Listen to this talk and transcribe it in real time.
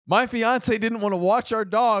My fiance didn't want to watch our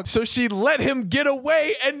dog, so she let him get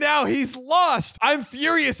away, and now he's lost. I'm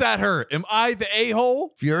furious at her. Am I the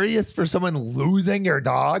a-hole? Furious for someone losing your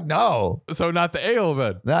dog? No. So not the a-hole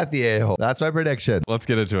then. Not the a-hole. That's my prediction. Let's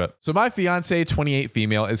get into it. So my fiance, 28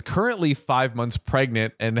 female, is currently 5 months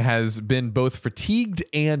pregnant and has been both fatigued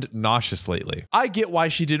and nauseous lately. I get why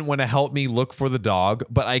she didn't want to help me look for the dog,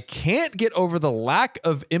 but I can't get over the lack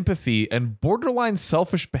of empathy and borderline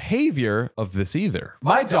selfish behavior of this either.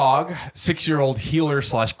 My dog, 6-year-old healer /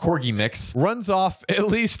 corgi mix, runs off at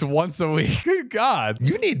least once a week. Good God.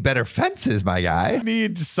 You need better fences, my guy.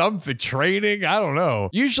 Need something, training? I don't know.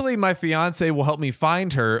 Usually my fiance will help me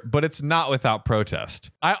find her, but it's not without protest.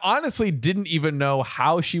 I honestly didn't even know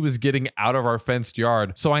how she was getting out of our fenced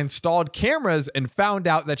yard, so I installed cameras and found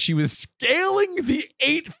out that she was scaling the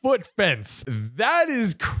 8-foot fence. That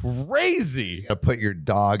is crazy. You gotta put your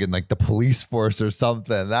dog in like the police force or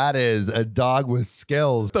something. That is a dog with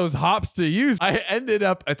skills. Those hops to use. I ended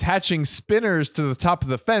up attaching spinners to the top of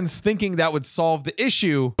the fence, thinking that would solve the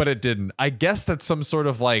issue, but it didn't. I guess that's some sort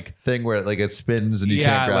of like thing where like it spins and you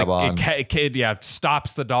can't grab on. It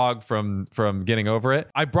stops the dog from getting over it.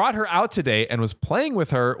 I brought her out today and was playing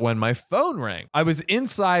with her when my phone rang. I was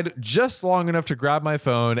inside just long enough to grab my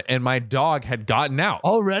phone and my dog had gotten out.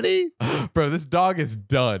 Already? Bro, this dog is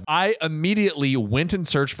done. I immediately went and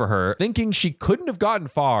searched for her, thinking she couldn't have gotten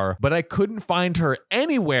far, but I couldn't find her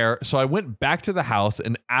anywhere, so I went back to the house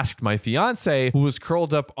and asked my fiance, who was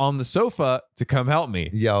curled up on the sofa, to come help me.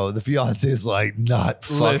 Yo, the fiance is like, not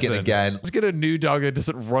fucking again. Let's get a new dog that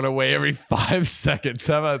doesn't run away every 5 seconds.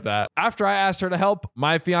 How about that? After I asked her to help,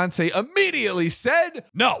 my fiance immediately said,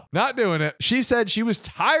 no, not doing it. She said she was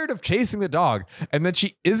tired of chasing the dog and that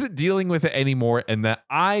she isn't dealing with it anymore and that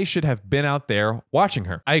I should have been out there watching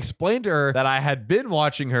her. I explained to her that I had been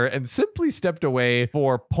watching her and simply stepped away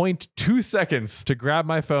for 0.2 seconds to grab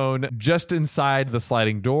my phone just inside the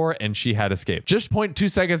sliding door, and she had escaped. Just 0.2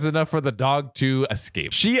 seconds enough for the dog to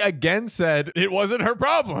escape. She again said it wasn't her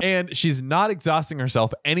problem and she's not exhausting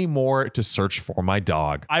herself anymore to search for my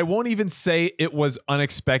dog. I won't even say it was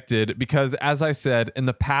unexpected because, as I said, in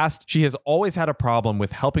the past, she has always had a problem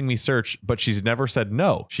with helping me search, but she's never said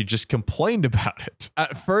no. She just complained about it.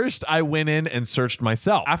 At first, I went in and searched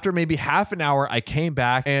myself. After maybe half an hour, I came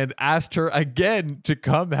back and asked her again to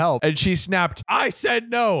come help, and she snapped, I said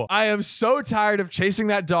no. I am so tired of chasing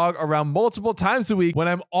that dog around multiple times a week when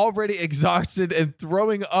I'm already exhausted and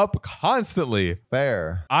throwing up constantly.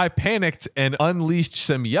 Fair. I panicked and unleashed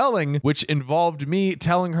some yelling, which involved me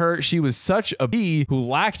telling her she was such a bee who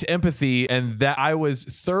lacked empathy and that I was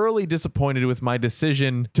thoroughly disappointed with my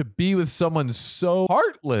decision to be with someone so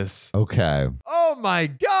heartless. Okay. Oh my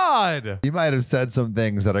God. You might have said some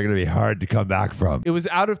things that are going to be hard to come back from. It was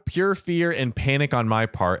out of pure fear and panic on my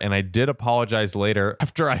part, and I did apologize later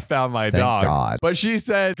after I found my Thank dog. God. But she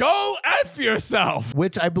said, go F yourself.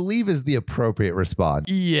 Which I believe is the appropriate response.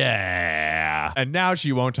 Yeah. And now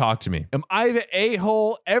she won't talk to me. Am I the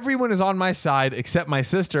a-hole? Everyone is on my side except my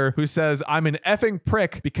sister, who says I'm an effing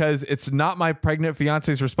prick because it's not my pregnant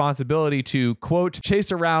fiance's responsibility to, quote,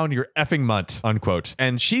 chase around your effing mutt, unquote.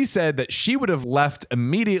 And she said that she would have left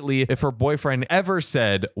immediately if her boyfriend ever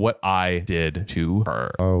said what I did to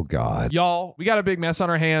her. Oh, God. Y'all, we got a big mess on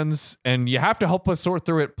our hands, and you have to help us sort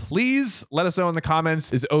through it. Please let us know in the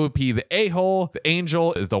comments. Is OP the a-hole? The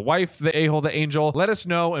angel? Is the wife the a-hole, the angel? Let us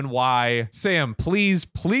know and why. Sam, please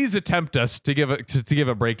attempt us to give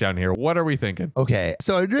a breakdown here. What are we thinking? Okay,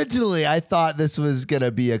 so originally I thought this was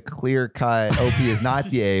gonna be a clear cut. OP is not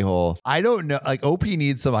the a-hole. I don't know. Like OP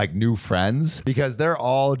needs some like new friends because they're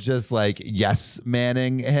all just like yes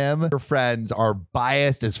manning him. Your friends are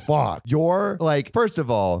biased as fuck. You're like, first of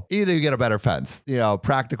all, you need to get a better fence. You know,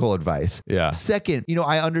 practical advice. Yeah. Second, you know,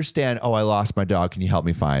 I understand. Oh, I lost my dog. Can you help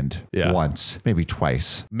me find? Yeah. Once, maybe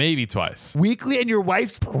twice. Maybe twice. Weekly, and your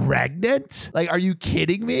wife's pregnant? Like, are you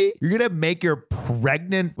kidding me? You're gonna make your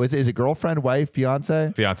pregnant, is it girlfriend, wife,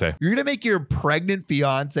 fiance? Fiance. You're gonna make your pregnant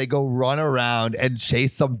fiance go run around and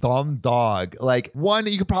chase some dumb dog. Like, one,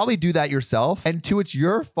 you could probably do that yourself. And two, it's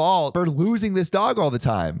your fault for losing this dog all the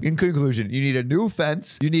time. In conclusion, you need a new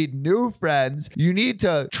fence. You need new friends. You need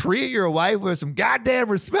to treat your wife with some goddamn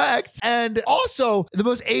respect. And also, the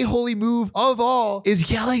most a-holy move of all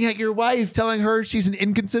is yelling at your your wife, telling her she's an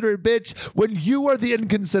inconsiderate bitch when you are the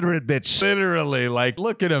inconsiderate bitch. Literally, like,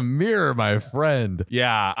 look in a mirror, my friend.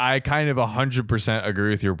 Yeah, I kind of 100%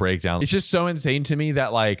 agree with your breakdown. It's just so insane to me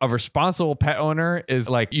that like a responsible pet owner is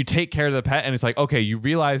like, you take care of the pet and it's like, okay, you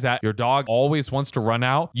realize that your dog always wants to run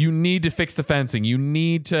out. You need to fix the fencing. You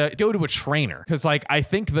need to go to a trainer. Cause like, I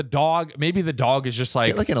think the dog, maybe the dog is just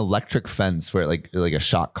like, get like an electric fence where like a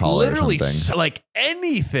shock collar literally or something. like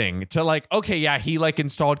anything to like, okay, yeah, he like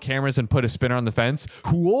installed cameras and put a spinner on the fence.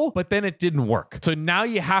 Cool. But then it didn't work. So now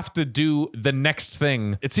you have to do the next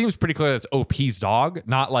thing. It seems pretty clear that's OP's dog,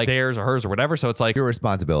 not like theirs or hers or whatever. So it's like your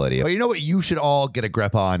responsibility. But you know what you should all get a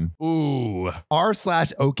grip on? Ooh.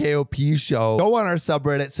 r/OKOP show. Go on our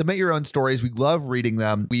subreddit, submit your own stories. We love reading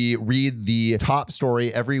them. We read the top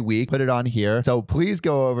story every week, put it on here. So please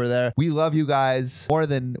go over there. We love you guys more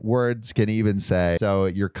than words can even say. So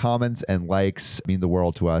your comments and likes mean the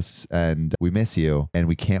world to us, and we miss you, and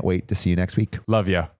we can't wait to see you next week. Love ya.